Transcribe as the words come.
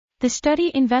The study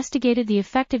investigated the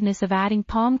effectiveness of adding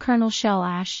palm kernel shell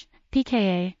ash,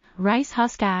 pKa, rice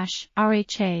husk ash,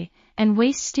 RHA, and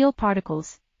waste steel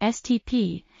particles,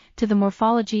 STP, to the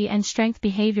morphology and strength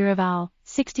behavior of Al.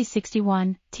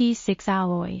 6061 T6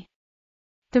 alloy.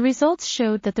 The results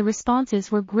showed that the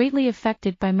responses were greatly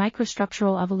affected by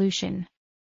microstructural evolution.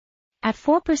 At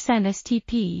 4%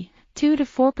 STP, 2 to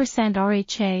 4%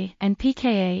 RHA and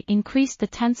pKa increased the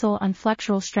tensile and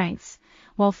flexural strengths,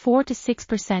 while 4 to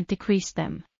 6% decreased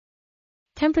them.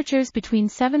 Temperatures between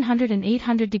 700 and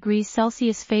 800 degrees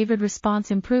Celsius favored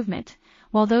response improvement,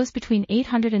 while those between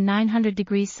 800 and 900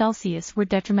 degrees Celsius were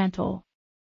detrimental.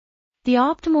 The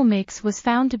optimal mix was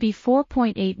found to be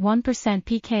 4.81%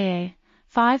 pKa,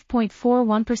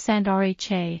 5.41%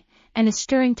 RHA, and a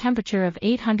stirring temperature of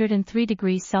 803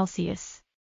 degrees Celsius.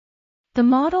 The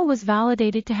model was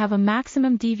validated to have a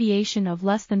maximum deviation of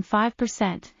less than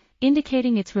 5%,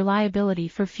 indicating its reliability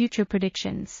for future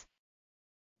predictions.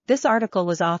 This article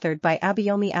was authored by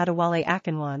Abayomi Adewale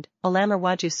Akinwande,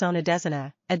 Olanrewaju Seun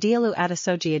Adesina, Adeolu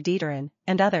Adesoji Adediran,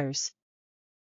 and others.